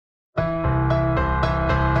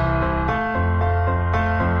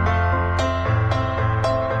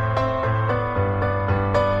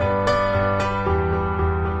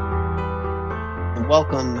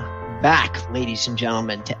back, ladies and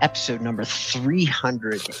gentlemen, to episode number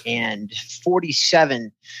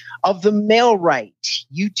 347 of the MailRite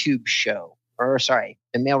YouTube show. The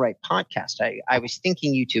MailRite podcast. I was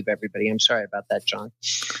thinking YouTube, everybody. I'm sorry about that, John.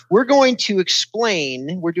 We're going to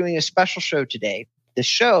explain, we're doing a special show today. The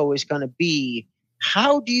show is going to be,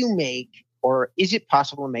 how do you make, or is it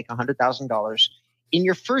possible to make $100,000 in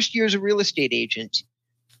your first year as a real estate agent?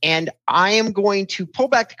 And I am going to pull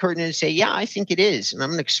back the curtain and say, yeah, I think it is. And I'm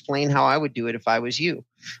going to explain how I would do it if I was you.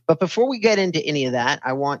 But before we get into any of that,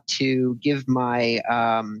 I want to give my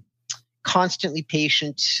constantly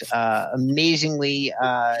patient, amazingly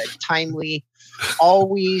timely,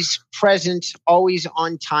 always present, always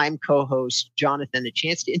on time co-host, Jonathan, a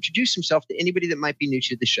chance to introduce himself to anybody that might be new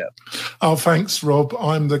to the show. Oh, thanks, Rob.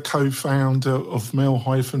 I'm the co-founder of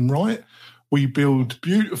Mail-Right. We build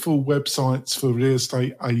beautiful websites for real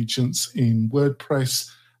estate agents in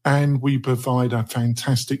WordPress, and we provide a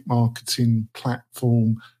fantastic marketing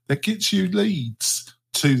platform that gets you leads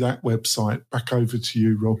to that website. Back over to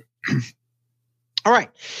you, Rob. All right.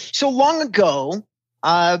 So long ago,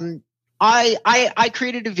 I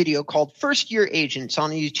created a video called First Year Agents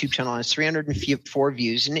on a YouTube channel. It has 304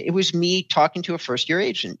 views, and it was me talking to a first year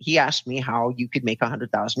agent. He asked me how you could make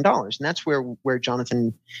 $100,000, and that's where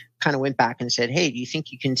Jonathan kind of went back and said, "Hey, do you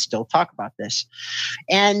think you can still talk about this?"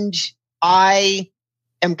 And I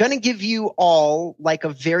am going to give you all like a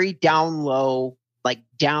very down low, like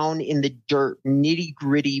down in the dirt, nitty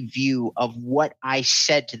gritty view of what I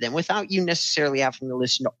said to them without you necessarily having to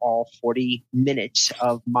listen to all 40 minutes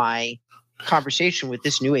of my conversation with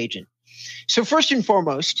this new agent. So first and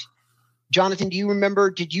foremost, Jonathan, do you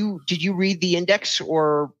remember, did you read the index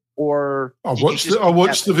or I watched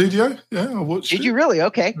the video. Yeah, I watched it. Did you really?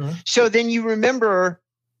 Okay. Yeah. So then you remember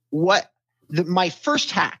what my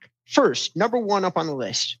first hack, number one up on the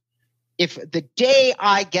list. If the day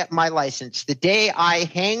I get my license, the day I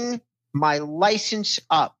hang my license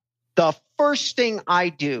up, the first thing I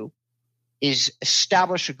do is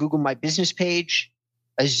establish a Google My Business page,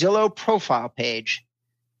 a Zillow profile page,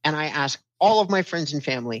 and I ask all of my friends and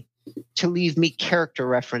family to leave me character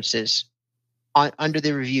references under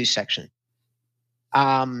the review section.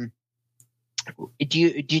 I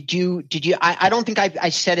don't think I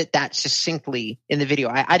said it that succinctly in the video.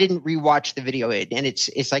 I didn't rewatch the video, and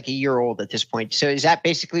it's like a year old at this point. So is that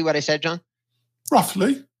basically what I said, John?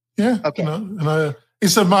 Roughly, yeah. Okay.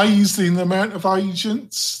 It's amazing the amount of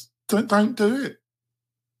agents that don't do it.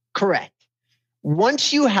 Correct.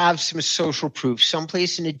 Once you have some social proof,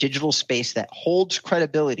 someplace in a digital space that holds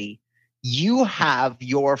credibility, you have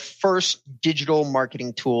your first digital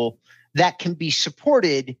marketing tool that can be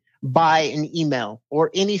supported by an email or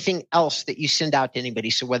anything else that you send out to anybody.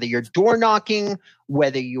 So whether you're door knocking,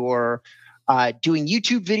 whether you're doing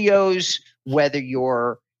YouTube videos, whether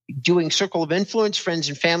you're doing circle of influence, friends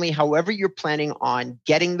and family, however you're planning on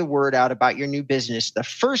getting the word out about your new business, the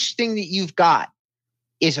first thing that you've got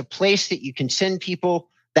is a place that you can send people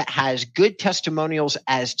that has good testimonials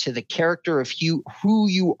as to the character of who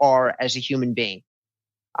you are as a human being.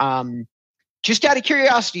 Just out of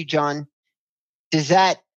curiosity, John, does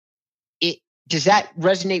that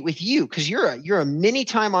resonate with you? Because you're a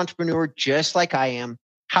many-time entrepreneur just like I am.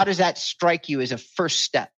 How does that strike you as a first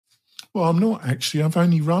step? Well, I'm not actually. I've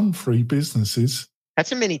only run 3 businesses.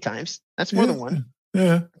 That's a many times. That's more than one.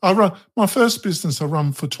 Yeah, I run my first business. I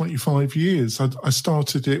run for 25 years. I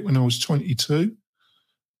started it when I was 22,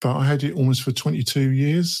 but I had it almost for 22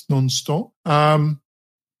 years, non-stop.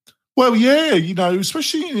 Well, yeah,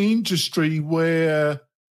 especially in an industry where,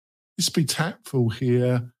 let's be tactful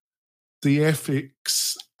here, the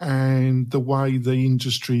ethics and the way the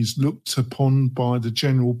industry is looked upon by the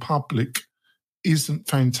general public isn't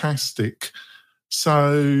fantastic.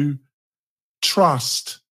 So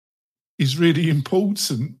trust is really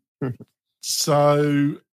important.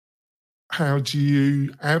 So how do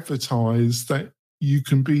you advertise that you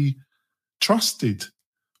can be trusted?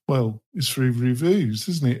 Well, it's through reviews,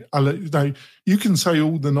 isn't it? You can say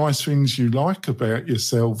all the nice things you like about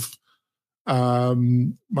yourself.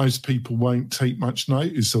 Most people won't take much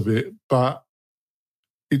notice of it, but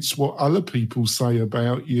it's what other people say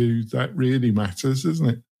about you that really matters, isn't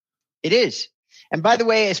it? It is. And by the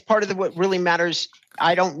way, as part of what really matters,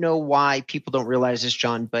 I don't know why people don't realize this,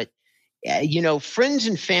 John, but friends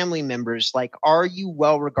and family members, like, are you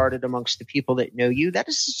well regarded amongst the people that know you? That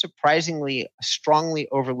is surprisingly strongly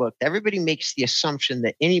overlooked. Everybody makes the assumption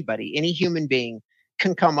that any human being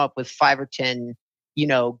can come up with 5 or 10,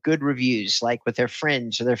 good reviews, like with their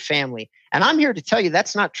friends or their family. And I'm here to tell you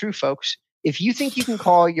that's not true, folks. If you think you can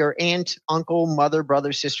call your aunt, uncle, mother,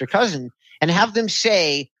 brother, sister, cousin and have them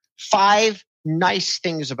say 5 nice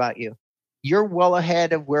things about you. You're well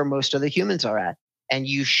ahead of where most other humans are at. And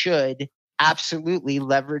you should absolutely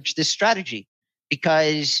leverage this strategy,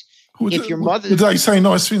 because if your mother... Would they say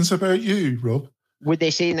nice things about you, Rob? Would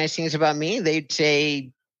they say nice things about me? They'd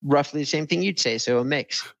say roughly the same thing you'd say, so a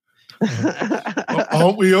mix.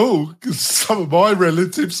 Aren't we all? Because some of my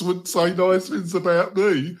relatives wouldn't say nice things about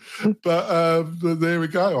me. But there we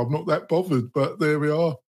go. I'm not that bothered, but there we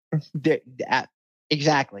are.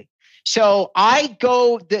 Exactly. So I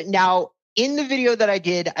go now in the video that I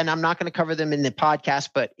did, and I'm not going to cover them in the podcast,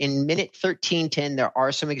 but in minute 13:10, there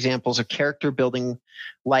are some examples of character building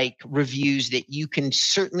like reviews that you can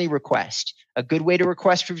certainly request. A good way to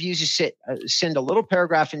request reviews is send a little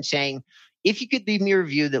paragraph in saying, if you could leave me a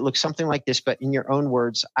review that looks something like this, but in your own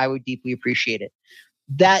words, I would deeply appreciate it.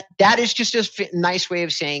 That is just a nice way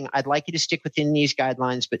of saying, I'd like you to stick within these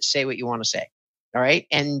guidelines, but say what you want to say. All right.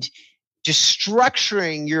 And just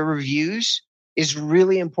structuring your reviews is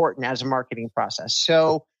really important as a marketing process.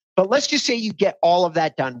 So, but let's just say you get all of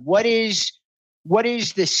that done. What is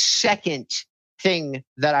the second thing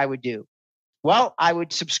that I would do? Well, I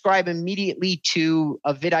would subscribe immediately to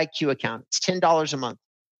a vidIQ account. It's $10 a month.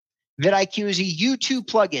 vidIQ is a YouTube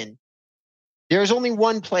plugin. There's only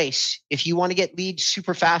one place if you want to get leads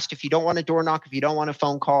super fast, if you don't want a door knock, if you don't want a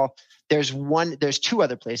phone call. There's two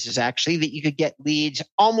other places actually that you could get leads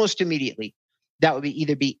almost immediately. That would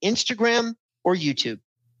either be Instagram or YouTube.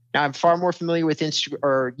 Now, I'm far more familiar with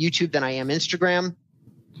YouTube than I am Instagram,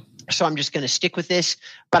 so I'm just going to stick with this,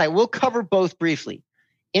 but I will cover both briefly.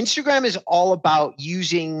 Instagram is all about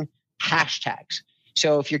using hashtags.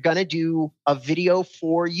 So if you're going to do a video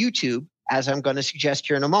for YouTube, as I'm going to suggest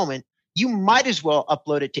here in a moment, you might as well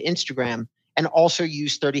upload it to Instagram and also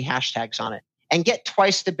use 30 hashtags on it and get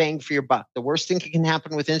twice the bang for your buck. The worst thing that can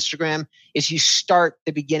happen with Instagram is you start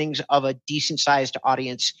the beginnings of a decent sized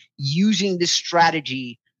audience using this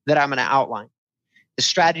strategy that I'm going to outline. The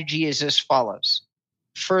strategy is as follows.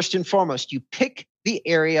 First and foremost, you pick the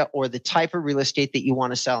area or the type of real estate that you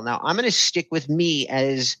want to sell. Now, I'm going to stick with me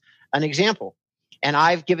as an example. And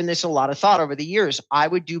I've given this a lot of thought over the years. I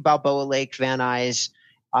would do Balboa Lake, Van Nuys,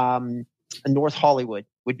 North Hollywood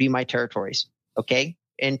would be my territories, okay,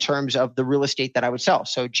 in terms of the real estate that I would sell.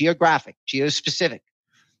 So geographic, geospecific.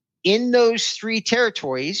 In those three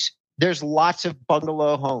territories, there's lots of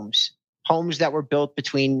bungalow homes that were built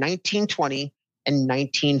between 1920 and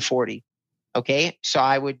 1940, okay? So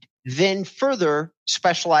I would then further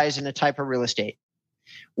specialize in a type of real estate.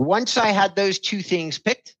 Once I had those two things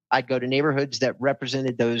picked, I'd go to neighborhoods that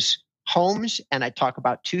represented those homes, and I'd talk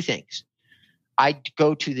about two things. I'd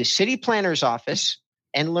go to the city planner's office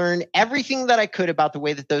and learn everything that I could about the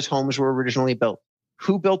way that those homes were originally built.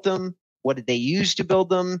 Who built them? What did they use to build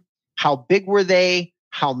them? How big were they?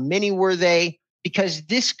 How many were they? Because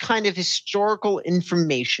this kind of historical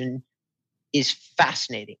information is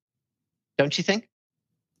fascinating. Don't you think?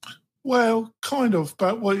 Well, kind of,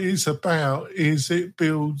 but what it's about is it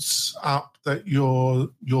builds up that you're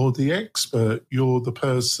the expert, you're the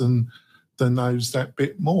person that knows that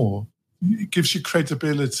bit more. It gives you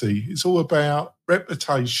credibility. It's all about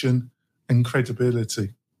reputation and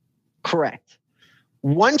credibility. Correct.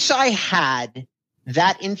 Once I had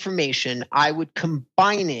that information, I would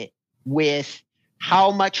combine it with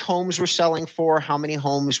how much homes were selling for, how many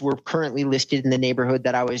homes were currently listed in the neighborhood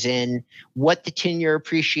that I was in, what the 10-year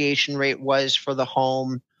appreciation rate was for the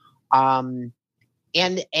home, and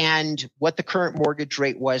what the current mortgage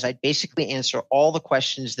rate was. I'd basically answer all the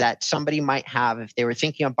questions that somebody might have if they were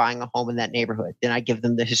thinking of buying a home in that neighborhood. Then I give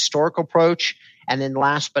them the historical approach. And then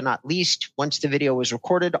last but not least, once the video was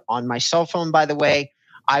recorded on my cell phone, by the way,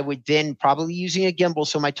 I would then probably using a gimbal.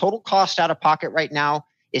 So my total cost out of pocket right now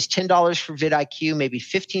is $10 for vidIQ, maybe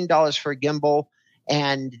 $15 for a gimbal,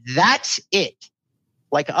 and that's it.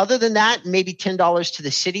 Like other than that, maybe $10 to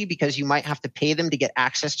the city because you might have to pay them to get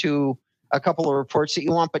access to a couple of reports that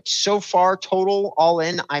you want. But so far, total all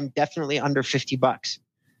in, I'm definitely under $50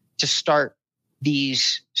 to start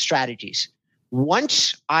these strategies.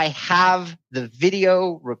 Once I have the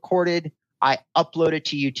video recorded, I upload it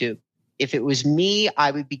to YouTube. If it was me,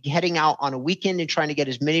 I would be heading out on a weekend and trying to get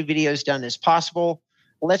as many videos done as possible.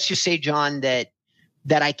 Let's just say, John, that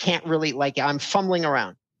I can't really, I'm fumbling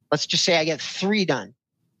around. Let's just say I get 3 done,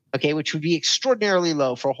 okay, which would be extraordinarily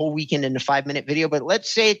low for a whole weekend in a 5-minute video. But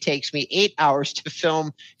let's say it takes me 8 hours to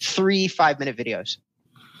film 3 5-minute videos.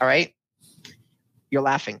 All right? You're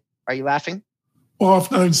laughing. Are you laughing? Well,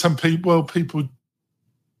 I've known some people, people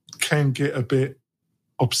can get a bit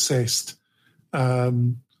obsessed.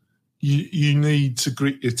 You need to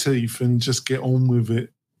grit your teeth and just get on with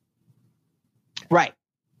it. Right.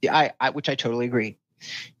 Which I totally agree.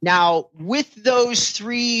 Now, with those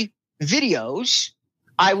 3 videos,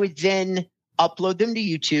 I would then upload them to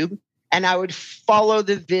YouTube and I would follow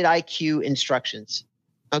the vidIQ instructions.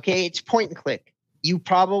 Okay, it's point and click. You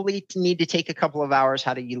probably need to take a couple of hours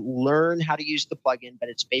learn how to use the plugin, but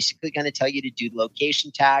it's basically going to tell you to do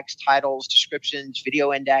location tags, titles, descriptions,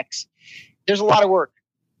 video index. There's a lot of work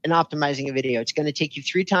in optimizing a video. It's going to take you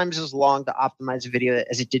 3 times as long to optimize a video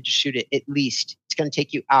as it did to shoot it, at least. It's going to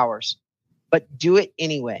take you hours, but do it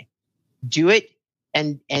anyway. Do it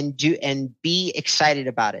and be excited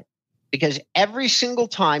about it. Because every single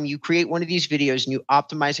time you create one of these videos and you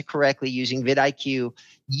optimize it correctly using vidIQ,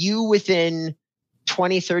 you within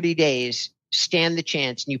 20, 30 days stand the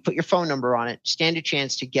chance, and you put your phone number on it, stand a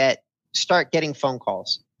chance to start getting phone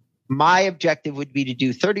calls. My objective would be to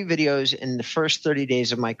do 30 videos in the first 30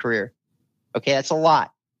 days of my career. Okay, that's a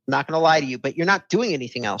lot. I'm not going to lie to you, but you're not doing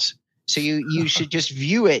anything else. So you should just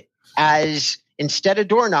view it as, instead of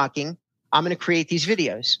door knocking, I'm going to create these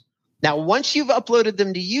videos. Now, once you've uploaded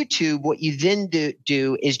them to YouTube, what you then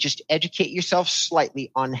do is just educate yourself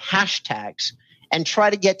slightly on hashtags and try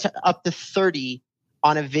to get to up to 30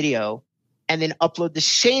 on a video, and then upload the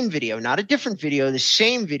same video, not a different video, the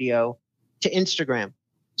same video to Instagram.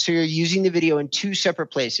 So you're using the video in 2 separate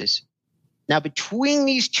places. Now, between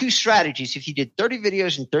these 2 strategies, if you did 30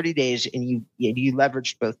 videos in 30 days and you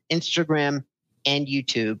leveraged both Instagram and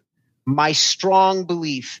YouTube, my strong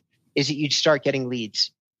belief is that you'd start getting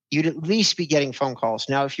leads. You'd at least be getting phone calls.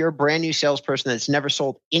 Now, if you're a brand new salesperson that's never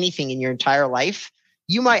sold anything in your entire life,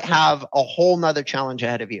 you might have a whole nother challenge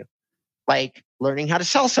ahead of you, like learning how to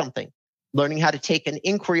sell something, learning how to take an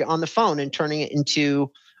inquiry on the phone and turning it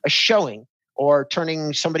into a showing, or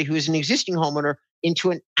turning somebody who is an existing homeowner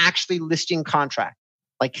into an actually listing contract,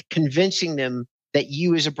 like convincing them that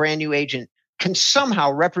you as a brand new agent can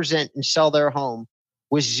somehow represent and sell their home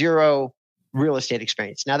with 0 real estate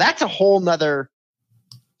experience. Now, that's a whole nother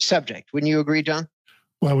subject. Wouldn't you agree, John?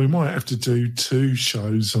 Well, we might have to do 2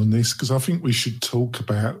 shows on this, because I think we should talk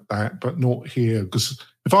about that, but not here. Because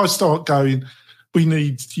if I start going, we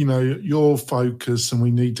need, your focus, and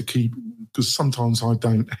we need to keep, because sometimes I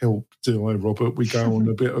don't help, do I, Robert? We go on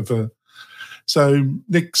a bit of a. So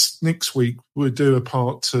next week we'll do a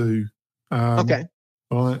part 2. Okay.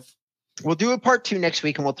 Right. We'll do a part 2 next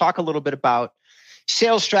week, and we'll talk a little bit about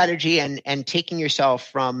sales strategy and taking yourself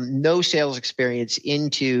from no sales experience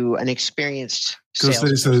into an experienced sales.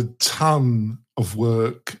 Because there's a ton of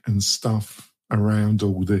work and stuff around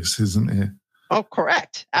all this, isn't there? Oh,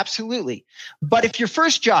 correct. Absolutely. But if your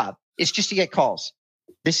first job is just to get calls,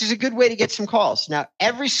 this is a good way to get some calls. Now,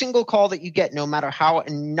 every single call that you get, no matter how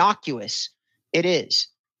innocuous it is,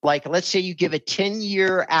 like let's say you give a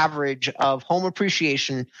 10-year average of home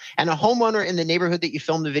appreciation, and a homeowner in the neighborhood that you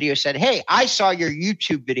filmed the video said, "Hey, I saw your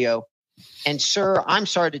YouTube video, and sir, I'm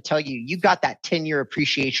sorry to tell you, you got that 10-year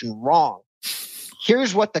appreciation wrong.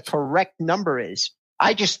 Here's what the correct number is.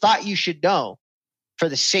 I just thought you should know for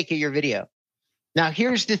the sake of your video." Now,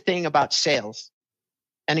 here's the thing about sales.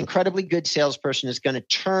 An incredibly good salesperson is going to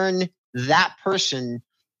turn that person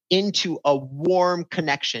into a warm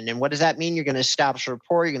connection. And what does that mean? You're going to establish a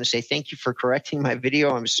rapport. You're going to say, "Thank you for correcting my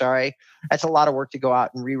video. I'm sorry." That's a lot of work to go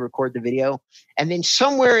out and re-record the video. And then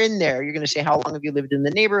somewhere in there, you're going to say, "How long have you lived in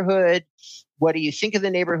the neighborhood? What do you think of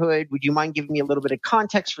the neighborhood? Would you mind giving me a little bit of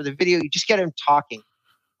context for the video?" You just get them talking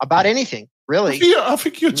about anything, really. I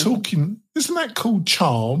think you're talking, isn't that called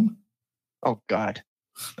charm? Oh, God.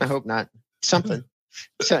 I hope not. Something.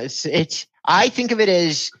 So it's I think of it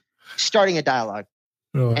as starting a dialogue.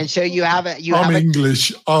 Right. And so you have I'm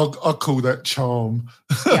English. I'll call that charm.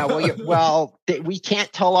 Yeah. Well, we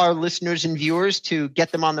can't tell our listeners and viewers to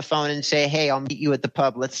get them on the phone and say, "Hey, I'll meet you at the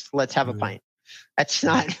pub. Let's have a pint." That's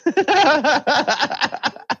not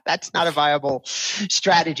that's not a viable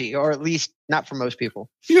strategy, or at least not for most people.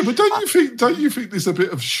 Yeah, but don't you think there's a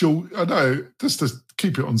bit of short? I know, just to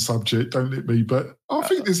keep it on subject, don't let me. But I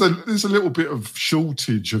think there's a little bit of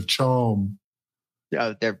shortage of charm.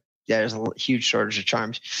 Yeah, there's a huge shortage of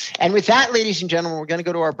charms. And with that, ladies and gentlemen, we're going to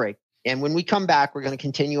go to our break. And when we come back, we're going to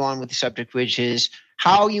continue on with the subject, which is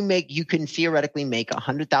how you can theoretically make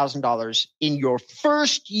 $100,000 in your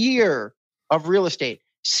first year of real estate,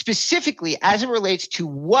 specifically as it relates to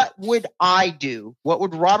what would I do? What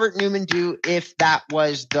would Robert Newman do if that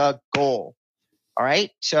was the goal? All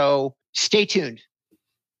right. So stay tuned.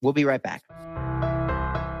 We'll be right back.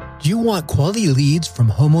 Do you want quality leads from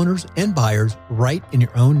homeowners and buyers right in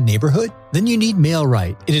your own neighborhood? Then you need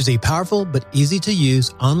MailRight. It is a powerful but easy to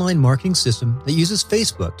use online marketing system that uses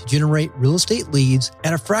Facebook to generate real estate leads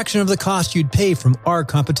at a fraction of the cost you'd pay from our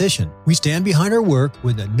competition. We stand behind our work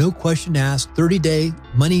with a no question asked 30-day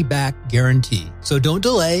money back guarantee. So don't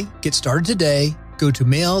delay. Get started today. Go to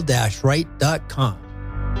mail-right.com.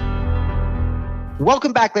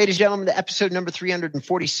 Welcome back, ladies and gentlemen, to episode number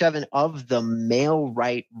 347 of the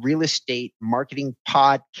MailRight Real Estate Marketing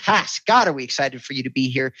Podcast. God, are we excited for you to be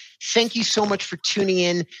here. Thank you so much for tuning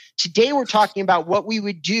in. Today, we're talking about what we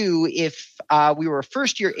would do if we were a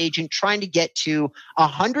first-year agent trying to get to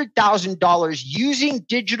 $100,000 using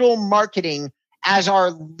digital marketing as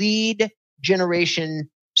our lead generation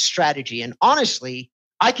strategy. And honestly,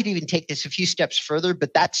 I could even take this a few steps further,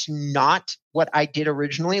 but that's not what I did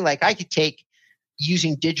originally. Like I could take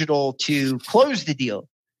using digital to close the deal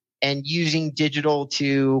and using digital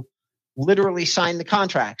to literally sign the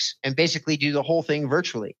contracts and basically do the whole thing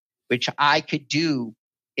virtually, which I could do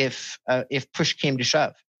if push came to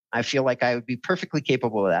shove. I feel like I would be perfectly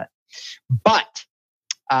capable of that. But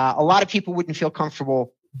a lot of people wouldn't feel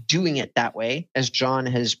comfortable doing it that way, as John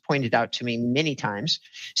has pointed out to me many times.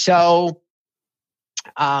 So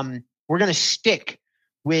we're going to stick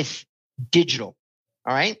with digital.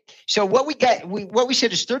 All right. So what we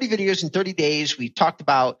said is 30 videos in 30 days. We talked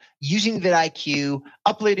about using vidIQ,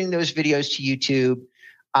 uploading those videos to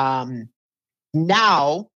YouTube.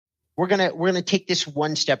 Now we're gonna take this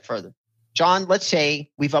one step further. John, let's say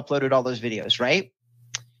we've uploaded all those videos, right?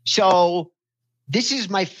 So this is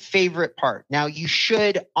my favorite part. Now you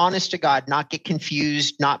should, honest to God, not get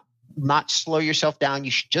confused, not slow yourself down. You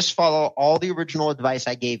should just follow all the original advice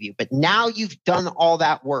I gave you. But now you've done all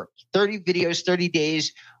that work. 30 videos, 30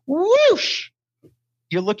 days, whoosh!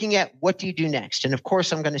 You're looking at what do you do next? And of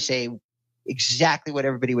course, I'm going to say exactly what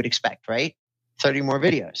everybody would expect, right? 30 more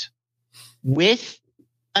videos with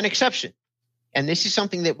an exception. And this is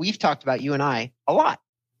something that we've talked about, you and I, a lot.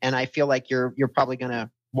 And I feel like you're probably going to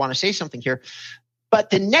want to say something here. But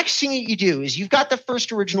the next thing that you do is you've got the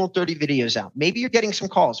first original 30 videos out. Maybe you're getting some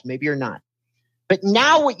calls, maybe you're not. But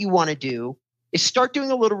now what you want to do is start doing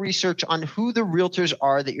a little research on who the realtors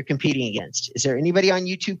are that you're competing against. Is there anybody on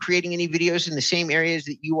YouTube creating any videos in the same areas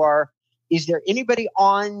that you are? Is there anybody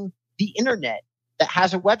on the internet that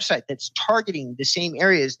has a website that's targeting the same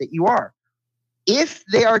areas that you are? If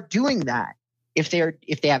they are doing that, if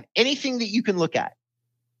they have anything that you can look at,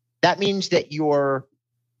 that means that your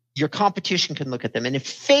competition can look at them. And if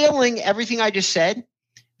failing everything I just said,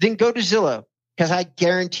 then go to Zillow. Because I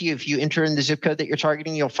guarantee you, if you enter in the zip code that you're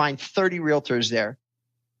targeting, you'll find 30 realtors there,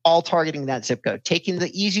 all targeting that zip code, taking the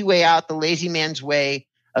easy way out, the lazy man's way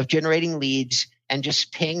of generating leads and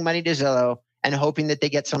just paying money to Zillow and hoping that they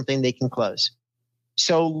get something they can close.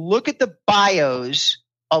 So look at the bios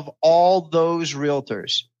of all those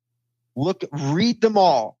realtors. Read them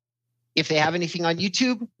all. If they have anything on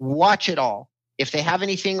YouTube, watch it all. If they have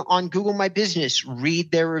anything on Google My Business, read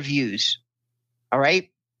their reviews. All right?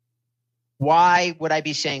 Why would I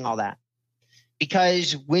be saying all that?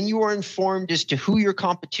 Because when you are informed as to who your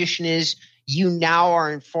competition is, you now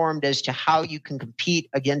are informed as to how you can compete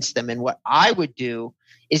against them. And what I would do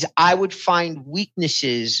is I would find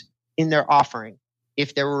weaknesses in their offering.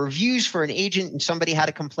 If there were reviews for an agent and somebody had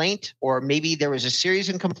a complaint, or maybe there was a series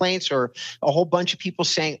of complaints or a whole bunch of people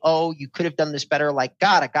saying, oh, you could have done this better. Like,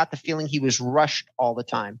 God, I got the feeling he was rushed all the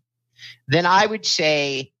time. Then I would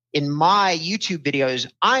say in my YouTube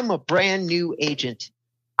videos, I'm a brand new agent.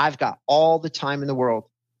 I've got all the time in the world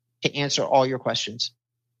to answer all your questions.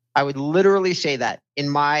 I would literally say that in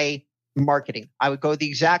my marketing. I would go the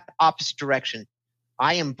exact opposite direction.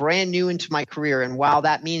 I am brand new into my career. And while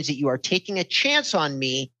that means that you are taking a chance on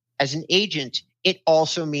me as an agent, it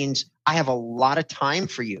also means I have a lot of time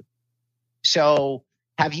for you. So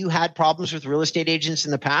have you had problems with real estate agents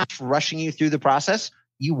in the past rushing you through the process?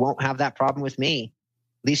 You won't have that problem with me.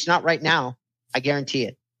 At least not right now. I guarantee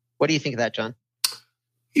it. What do you think of that, John?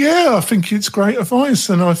 Yeah, I think it's great advice.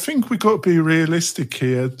 And I think we've got to be realistic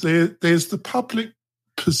here. There's the public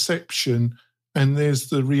perception and there's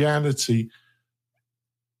the reality.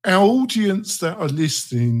 Our audience that are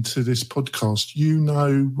listening to this podcast, you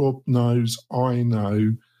know, Rob knows, I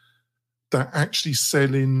know, that actually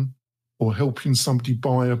selling or helping somebody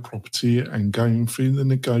buy a property and going through the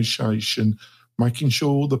negotiation, making sure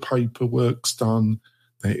all the paperwork's done,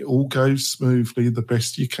 that it all goes smoothly, the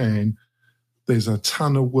best you can. There's a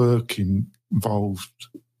ton of work involved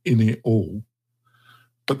in it all.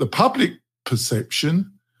 But the public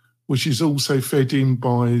perception, which is also fed in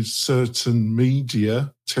by certain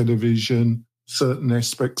media, television, certain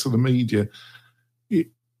aspects of the media,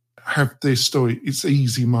 have their story. It's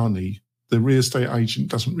easy money. The real estate agent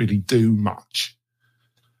doesn't really do much.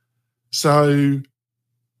 So,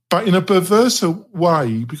 but in a perverse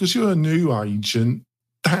way, because you're a new agent,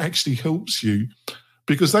 that actually helps you,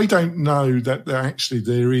 because they don't know that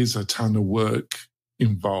there is a ton of work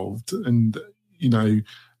involved, and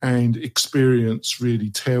and experience really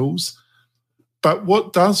tells. But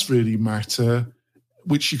what does really matter,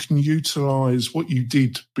 which you can utilise what you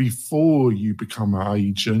did before you become an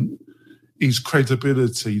agent, is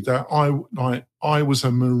credibility. That I was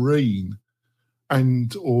a Marine,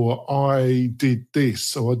 or I did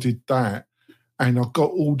this or I did that, and I've got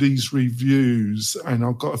all these reviews, and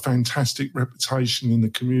I've got a fantastic reputation in the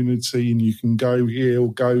community, and you can go here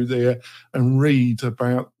or go there and read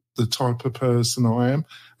about the type of person I am.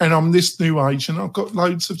 And I'm this new agent, I've got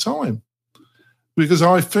loads of time. Because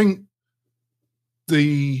I think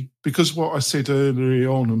because what I said earlier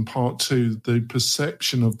on in part 2, the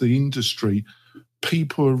perception of the industry,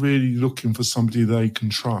 people are really looking for somebody they can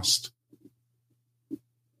trust.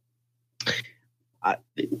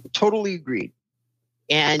 Totally agreed.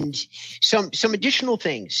 And some additional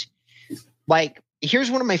things, like,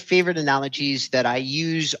 here's one of my favorite analogies that I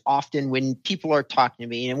use often when people are talking to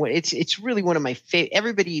me, and it's really one of my favorite.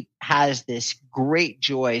 Everybody has this great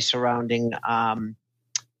joy surrounding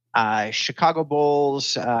Chicago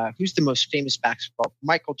Bulls. Who's the most famous basketball?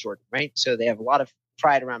 Michael Jordan, right? So they have a lot of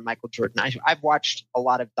pride around Michael Jordan. I've watched a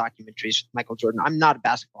lot of documentaries with Michael Jordan. I'm not a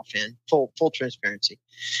basketball fan, full transparency,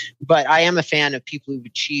 but I am a fan of people who've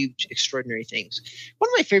achieved extraordinary things. One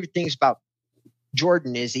of my favorite things about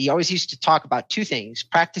Jordan is he always used to talk about two things: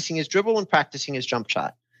 practicing his dribble and practicing his jump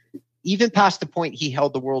shot. Even past the point he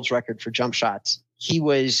held the world's record for jump shots, he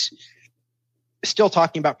was still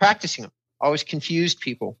talking about practicing them. Always confused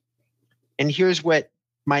people. And here's what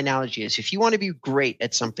my analogy is. If you want to be great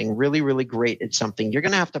at something, really, really great at something, you're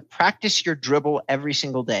going to have to practice your dribble every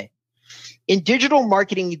single day. In digital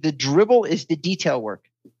marketing, the dribble is the detail work.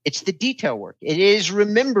 It's the detail work. It is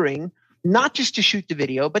remembering not just to shoot the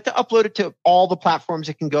video, but to upload it to all the platforms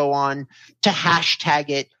it can go on, to hashtag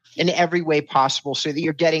it in every way possible so that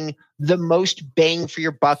you're getting the most bang for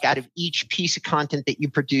your buck out of each piece of content that you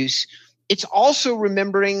produce. It's also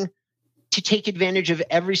remembering to take advantage of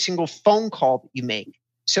every single phone call that you make.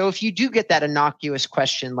 So if you do get that innocuous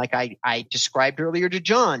question like I described earlier to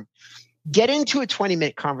John, get into a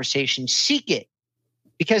 20-minute conversation, seek it.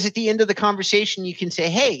 Because at the end of the conversation, you can say,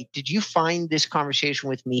 hey, did you find this conversation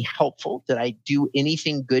with me helpful? Did I do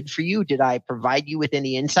anything good for you? Did I provide you with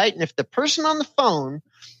any insight? And if the person on the phone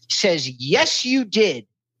says, yes, you did,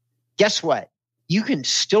 guess what? You can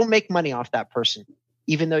still make money off that person,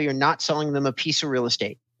 even though you're not selling them a piece of real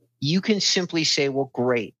estate. You can simply say, well,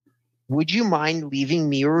 great. Would you mind leaving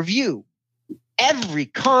me a review? Every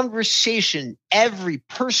conversation, every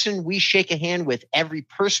person we shake a hand with, every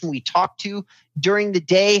person we talk to during the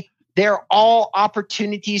day, they're all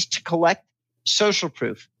opportunities to collect social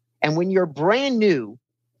proof. And when you're brand new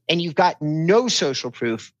and you've got no social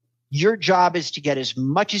proof, your job is to get as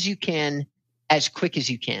much as you can, as quick as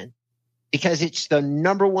you can, because it's the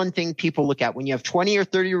number one thing people look at. When you have 20 or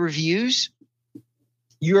 30 reviews,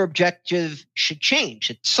 your objective should change.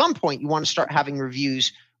 At some point, you want to start having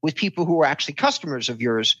reviews with people who are actually customers of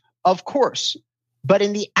yours, of course. But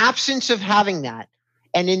in the absence of having that,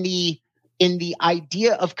 and in the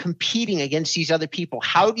idea of competing against these other people,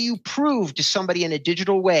 how do you prove to somebody in a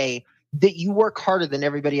digital way that you work harder than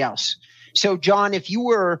everybody else? So, John, if you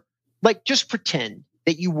were just pretend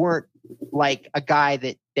that you weren't like a guy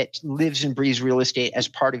that lives and breathes real estate as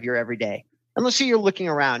part of your everyday. And let's say you're looking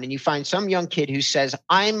around and you find some young kid who says,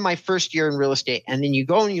 I'm my first year in real estate. And then you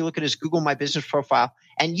go and you look at his Google My Business profile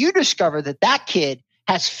and you discover that kid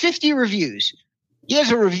has 50 reviews. He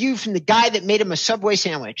has a review from the guy that made him a Subway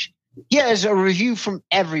sandwich. He has a review from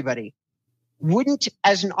everybody. Wouldn't,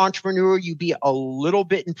 as an entrepreneur, you be a little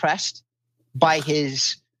bit impressed by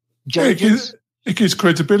his diligence? It gives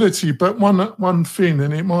credibility. But one thing,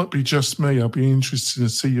 and it might be just me, I'll be interested to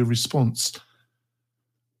see your response.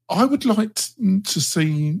 I would like to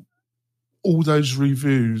see all those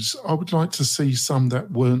reviews. I would like to see some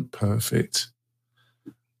that weren't perfect.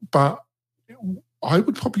 But I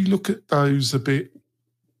would probably look at those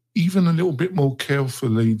even a little bit more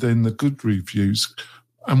carefully than the good reviews.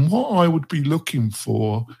 And what I would be looking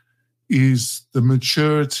for is the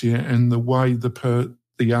maturity and the way the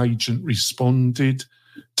agent responded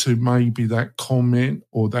to maybe that comment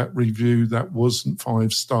or that review that wasn't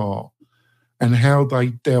 5-star. And how they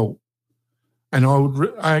dealt. And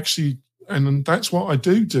I actually and that's what I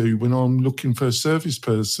do when I'm looking for a service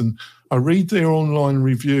person. I read their online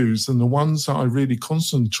reviews, and the ones that I really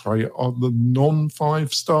concentrate are the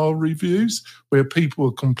non-5-star reviews where people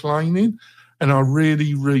are complaining, and I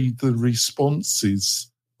really read the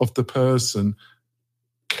responses of the person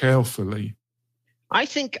carefully. I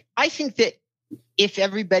think that if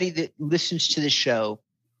everybody that listens to the show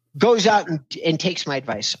goes out and takes my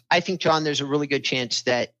advice, I think, John, there's a really good chance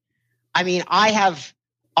that, I have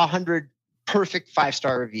 100 perfect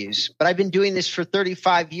 5-star reviews, but I've been doing this for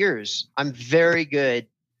 35 years. I'm very good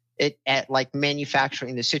at like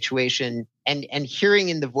manufacturing the situation and hearing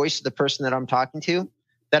in the voice of the person that I'm talking to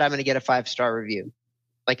that I'm going to get a 5-star review.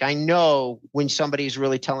 Like, I know when somebody's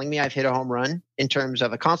really telling me I've hit a home run in terms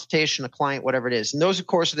of a consultation, a client, whatever it is. And those, of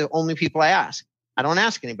course, are the only people I ask. I don't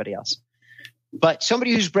ask anybody else. But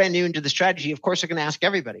somebody who's brand new into the strategy, of course, are going to ask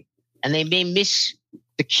everybody. And they may miss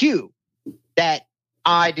the cue that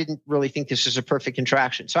I didn't really think this is a perfect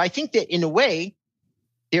interaction. So I think that in a way,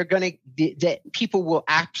 that people will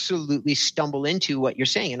absolutely stumble into what you're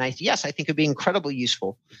saying. And I think it'd be incredibly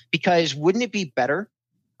useful, because wouldn't it be better?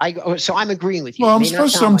 So I'm agreeing with you. Well,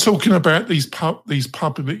 I'm talking about these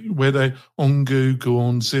public, where they're on Google,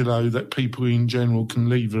 on Zillow, that people in general can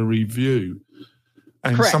leave a review.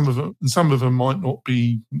 And correct. some of them might not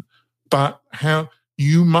be, but how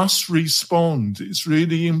you must respond. It's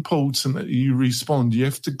really important that you respond. You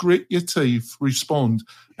have to grit your teeth, respond,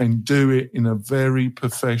 and do it in a very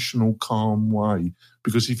professional, calm way.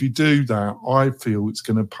 Because if you do that, I feel it's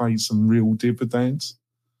going to pay some real dividends.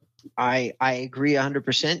 I agree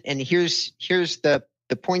 100%. And here's the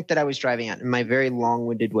point that I was driving at in my very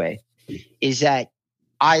long-winded way, is that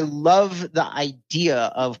I love the idea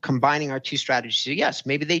of combining our two strategies. So yes,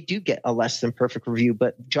 maybe they do get a less than perfect review,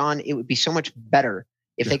 but John, it would be so much better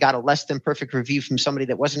if they got a less than perfect review from somebody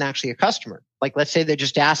that wasn't actually a customer. Like, let's say they're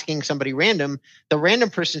just asking somebody random. The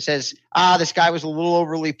random person says, this guy was a little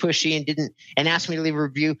overly pushy and asked me to leave a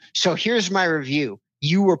review. So here's my review.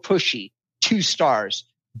 You were pushy, 2 stars,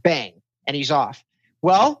 bang, and he's off.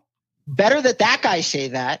 Well, better that guy say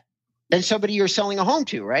that than somebody you're selling a home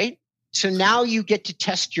to, right? So now you get to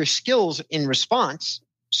test your skills in response.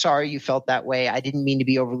 Sorry, you felt that way. I didn't mean to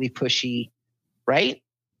be overly pushy, right?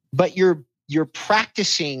 But you're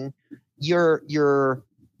practicing, you're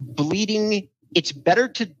bleeding. It's better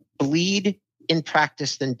to bleed in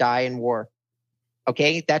practice than die in war.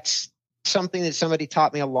 Okay? That's something that somebody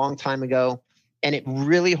taught me a long time ago, and it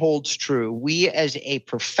really holds true. We as a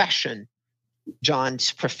profession,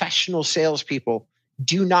 John's professional salespeople,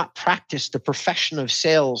 do not practice the profession of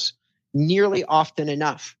sales nearly often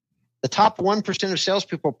enough. The top 1% of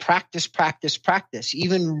salespeople practice.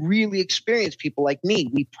 Even really experienced people like me,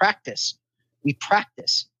 we practice.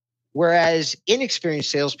 Whereas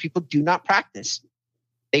inexperienced salespeople do not practice.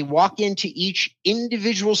 They walk into each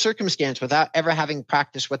individual circumstance without ever having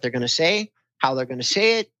practiced what they're going to say, how they're going to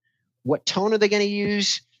say it, what tone are they going to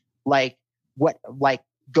use,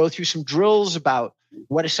 go through some drills about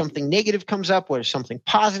what if something negative comes up, what if something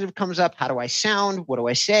positive comes up, how do I sound, what do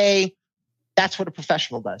I say? That's what a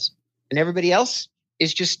professional does. And everybody else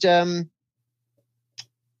is just, they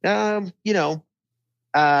are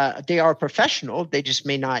a professional. They just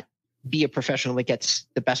may not be a professional that gets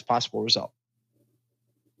the best possible result.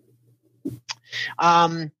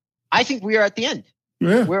 I think we are at the end.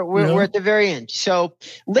 Yeah, we're at the very end. So,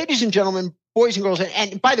 ladies and gentlemen, boys and girls,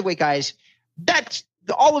 and by the way, guys, that's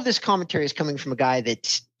all of this commentary is coming from a guy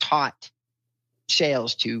that's taught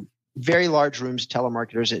sales to very large rooms of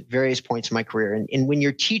telemarketers at various points in my career. And when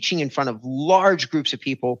you're teaching in front of large groups of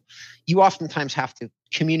people, you oftentimes have to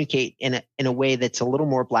communicate in a way that's a little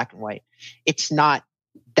more black and white. It's not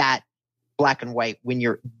that black and white when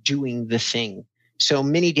you're doing the thing. So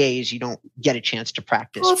many days you don't get a chance to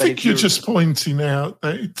practice. I think you're just pointing out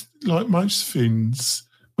that, like most things,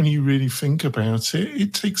 when you really think about it,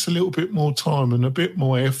 it takes a little bit more time and a bit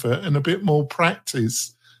more effort and a bit more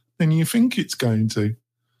practice than you think it's going to.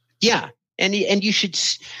 Yeah. And you should,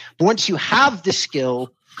 once you have the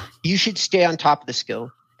skill, you should stay on top of the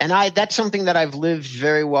skill. And that's something that I've lived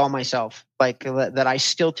very well myself, like that I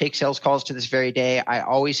still take sales calls to this very day. I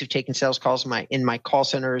always have taken sales calls in my call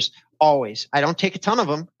centers, always. I don't take a ton of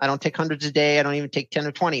them. I don't take hundreds a day. I don't even take 10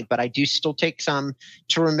 or 20, but I do still take some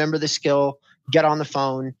to remember the skill, get on the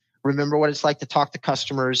phone, remember what it's like to talk to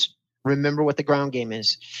customers, remember what the ground game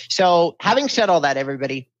is. So having said all that,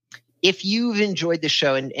 everybody, if you've enjoyed the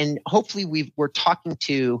show, and hopefully we're talking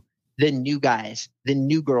to the new guys, the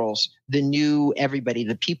new girls, the new everybody,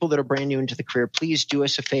 the people that are brand new into the career, please do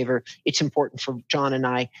us a favor. It's important for John and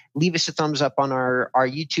I. Leave us a thumbs up on our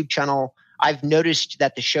YouTube channel. I've noticed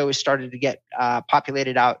that the show has started to get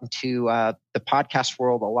populated out into the podcast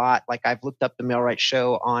world a lot. Like I've looked up the MailRight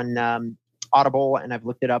Show on Audible, and I've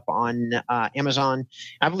looked it up on Amazon.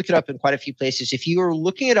 I've looked it up in quite a few places. If you are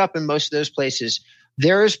looking it up in most of those places,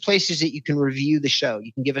 there's places that you can review the show.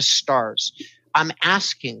 You can give us stars. I'm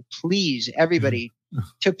asking, please, everybody,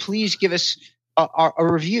 to please give us a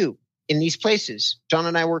review in these places. John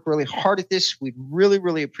and I work really hard at this. We'd really,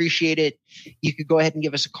 really appreciate it. You could go ahead and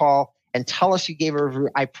give us a call and tell us you gave a review.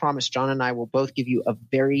 I promise John and I will both give you a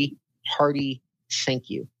very hearty thank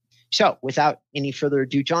you. So without any further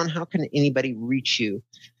ado, John, how can anybody reach you?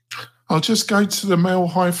 I'll just go to the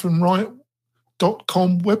mail-right.com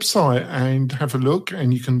website and have a look,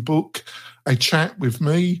 and you can book a chat with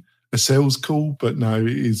me, a sales call, but no,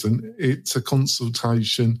 it isn't. It's a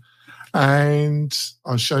consultation, and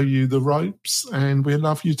I'll show you the ropes, and we'd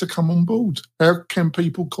love you to come on board. How can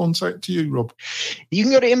people contact you, Rob? You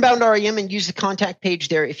can go to Inbound REM and use the contact page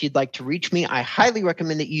there if you'd like to reach me. I highly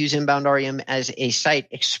recommend that you use Inbound REM as a site,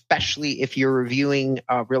 especially if you're reviewing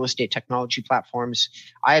real estate technology platforms.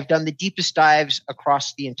 I have done the deepest dives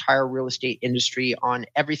across the entire real estate industry on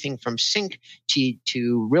everything from Sync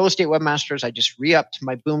to Real Estate Webmasters. I just re-upped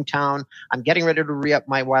my Boomtown. I'm getting ready to re-up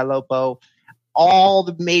my Ylopo. All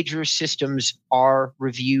the major systems are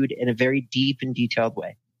reviewed in a very deep and detailed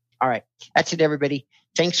way. All right. That's it, everybody.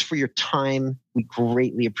 Thanks for your time. We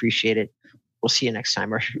greatly appreciate it. We'll see you next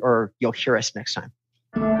time, or you'll hear us next time.